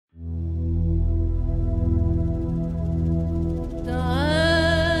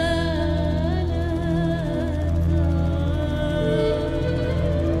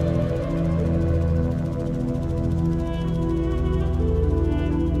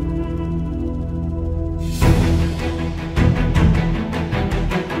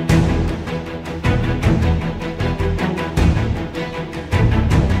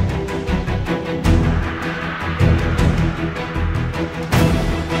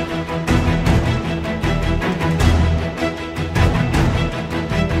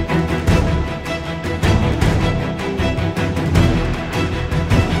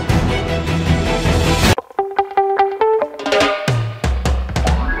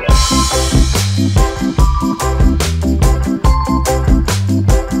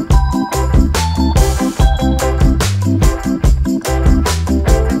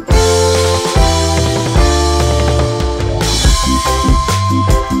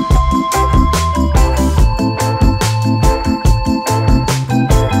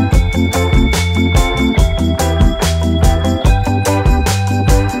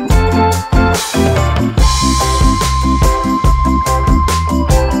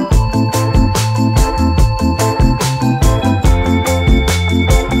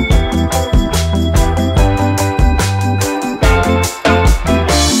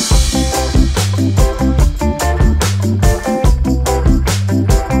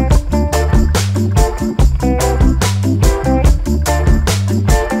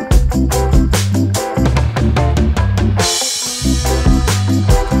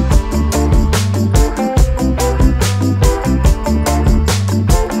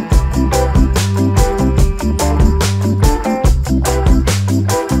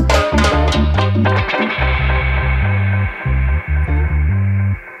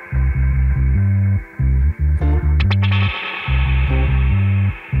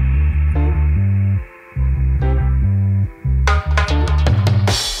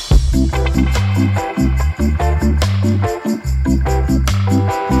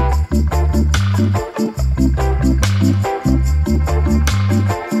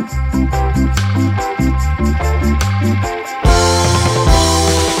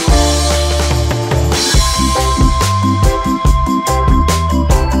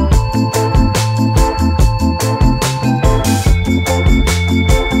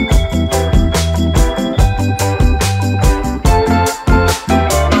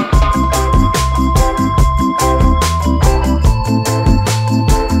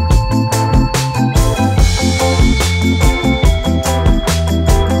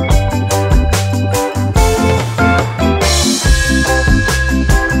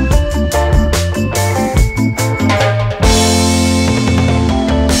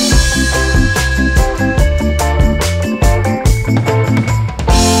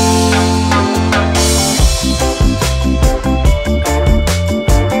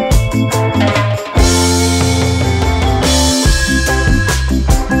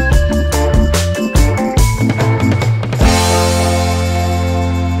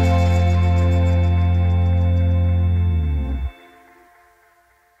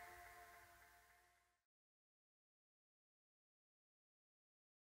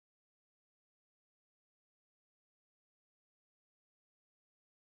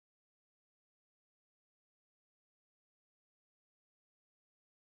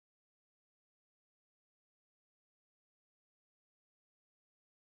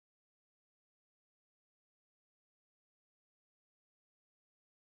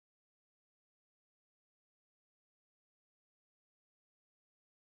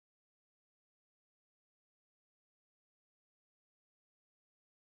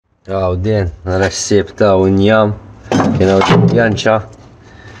Għaw din, għala s-sib ta' unjam, kienu pjanċa.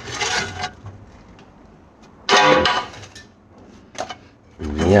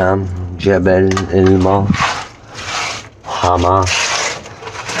 Unjam, ġebel, ilma, ħama,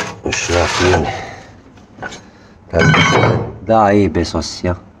 xrafin. Da jibes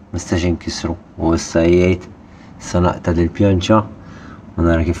ossja, mistax inkisru. U issa jgħid, issa naqta dil-pjanċa, u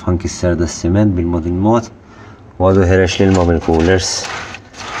nara kif ħankisser da s-siment bil-mod il-mod, u għadu ħirex l-ilma mill-coolers.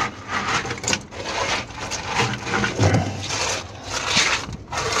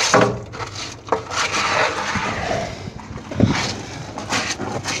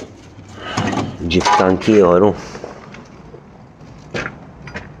 ġib tanki joru.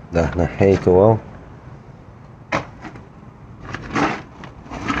 Daħna ħejtu għaw.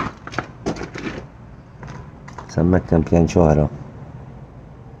 Sammettem pjan ċoħra.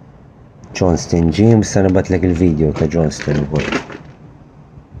 Johnston Jim, sanabatlek il-video ta' Johnston ukoll.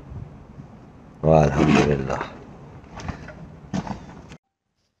 Alhamdulillah.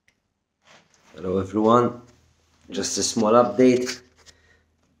 Hello everyone, just a small update.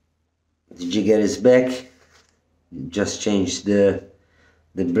 The jigger is back. Just changed the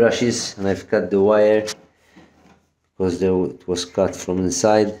brushes and I've cut the wire because it was cut from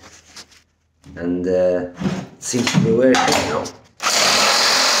inside, and it seems to be working now.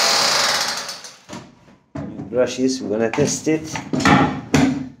 New brushes, we're gonna test it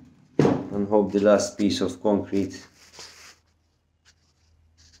and hope the last piece of concrete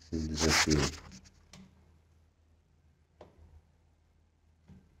will disappear.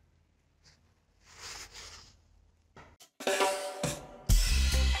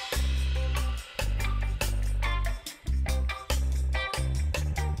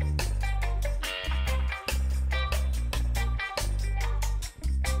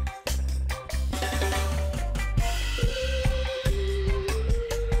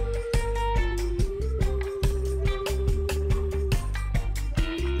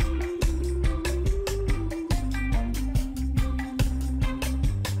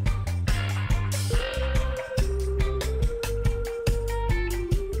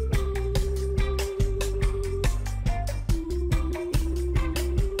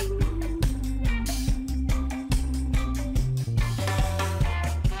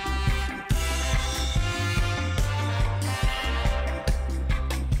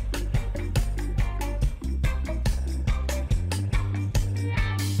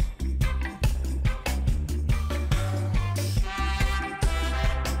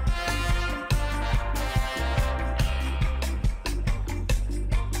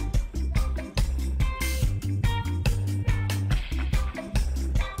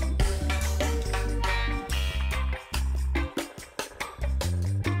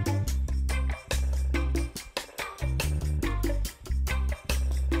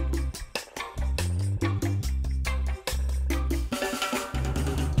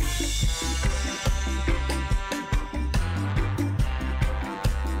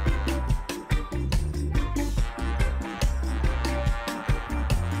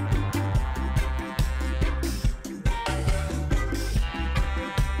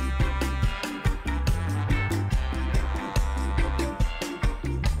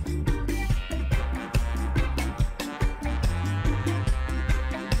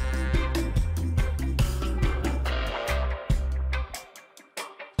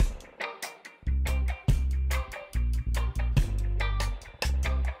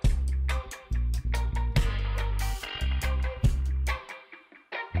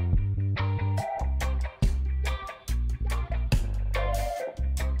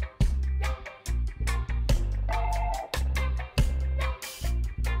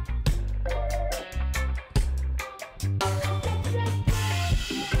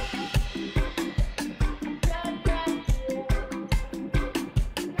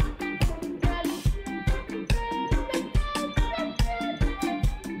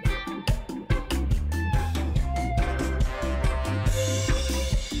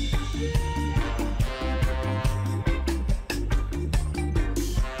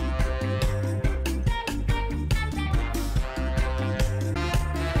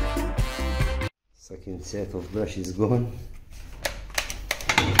 Second set of brushes gone.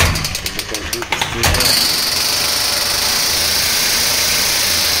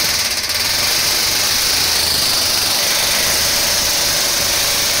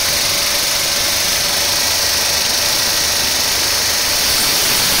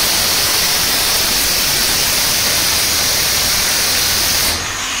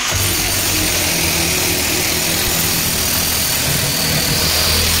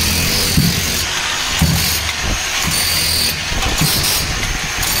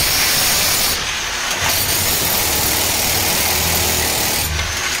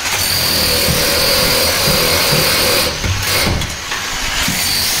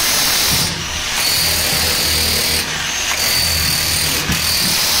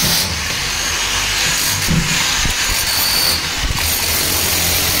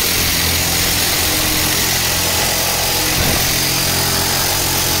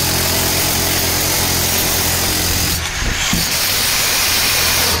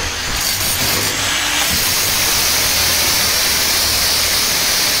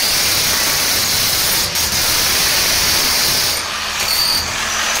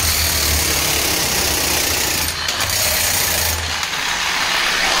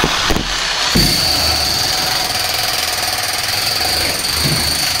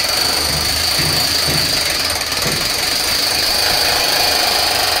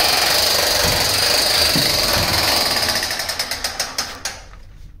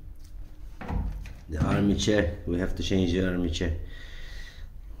 armature. We have to change the armature,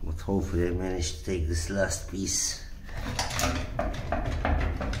 but hopefully I managed to take this last piece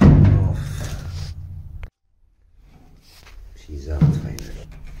off. She's out finally.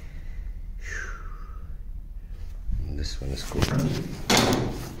 And this one is cool.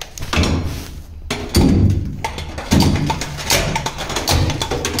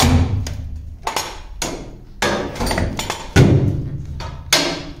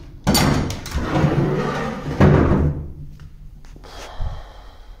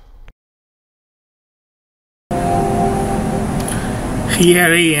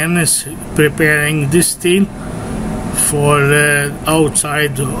 Here Ian is preparing this steel for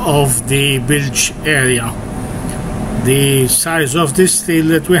outside of the bilge area. The size of this steel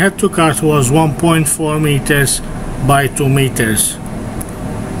that we had to cut was 1.4 meters by 2 meters.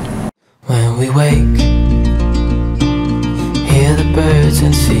 When we wake, hear the birds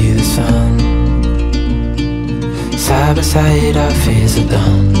and see the sun. Side by side our fears are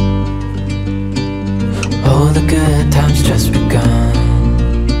done. Oh, the good times just begun.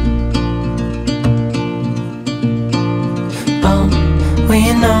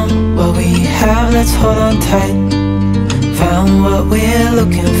 We know what we have, let's hold on tight. Found what we're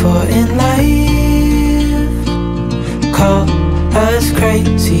looking for in life. Call us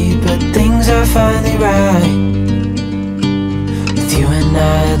crazy, but things are finally right. With you and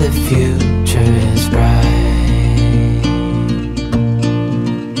I, the future is bright.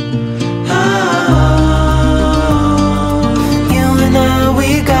 Oh, you and I,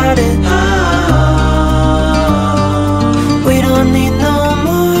 we got it.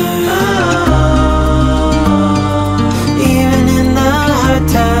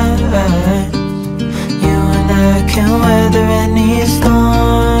 Can weather any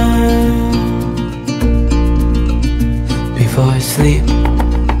storm. Before I sleep,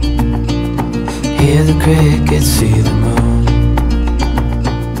 hear the crickets, see the moon.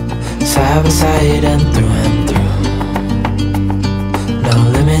 Side by side and through. No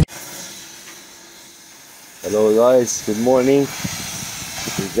limit. Hello guys, good morning.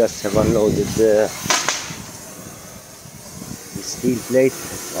 We just have unloaded the steel plate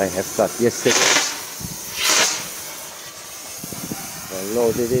I have cut yesterday.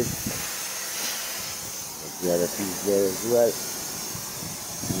 Unloaded it. The other piece there as well.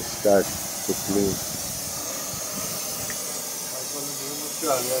 We start to clean.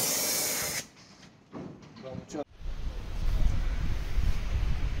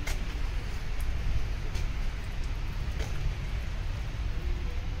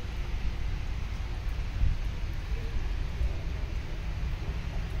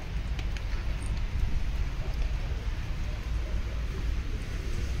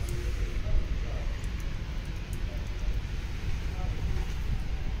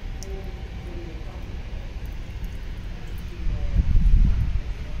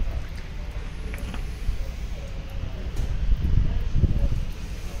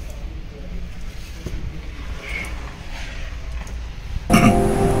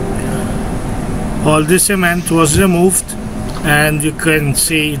 All the cement was removed and you can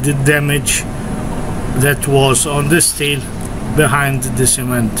see the damage that was on the steel behind the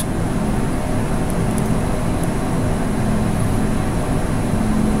cement.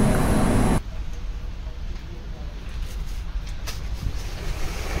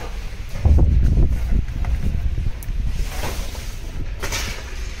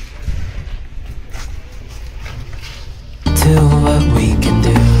 To what we can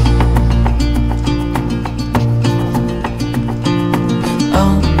do.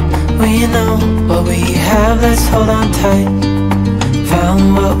 We know what we have, let's hold on tight.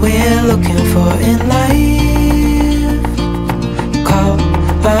 Found what we're looking for in life. Call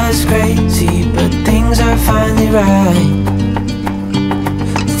us crazy, but things are finally right.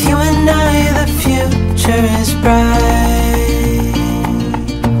 With you and I, the future is bright.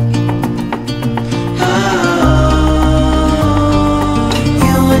 Oh,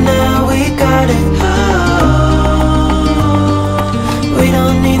 you and I, we got it. We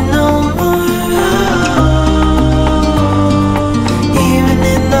don't need no more. Even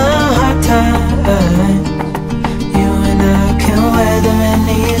in the hard times, you and I can weather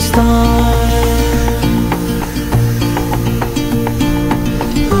any storm.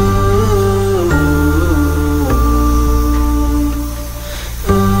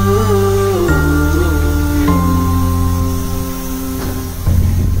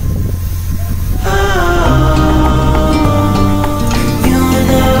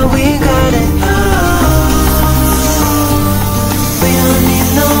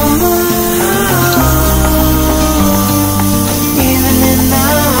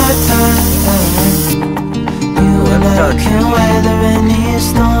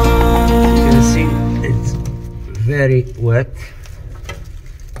 very wet,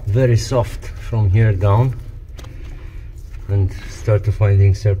 very soft from here down, and start to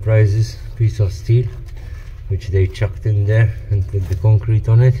finding surprises. Piece of steel which they chucked in there and put the concrete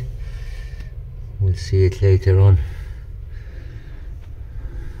on it. We'll see it later on.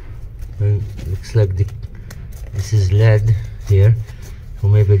 And looks like this is lead here, or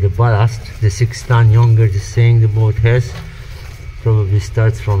maybe the ballast, the 6-ton Jongert is saying the boat has, probably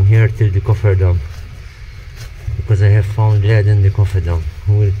starts from here till the cofferdam, because I have found lead in the cofferdam.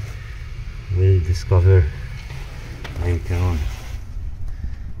 We'll discover later on.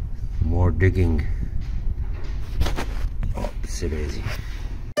 More digging. Oh, so lazy.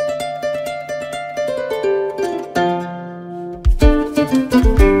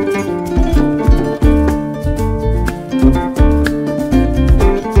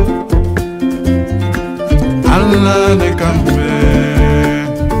 Allah ne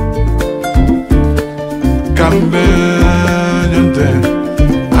kambe yente,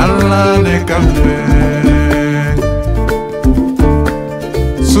 Allah ne kambe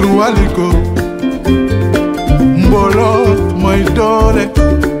surwaliko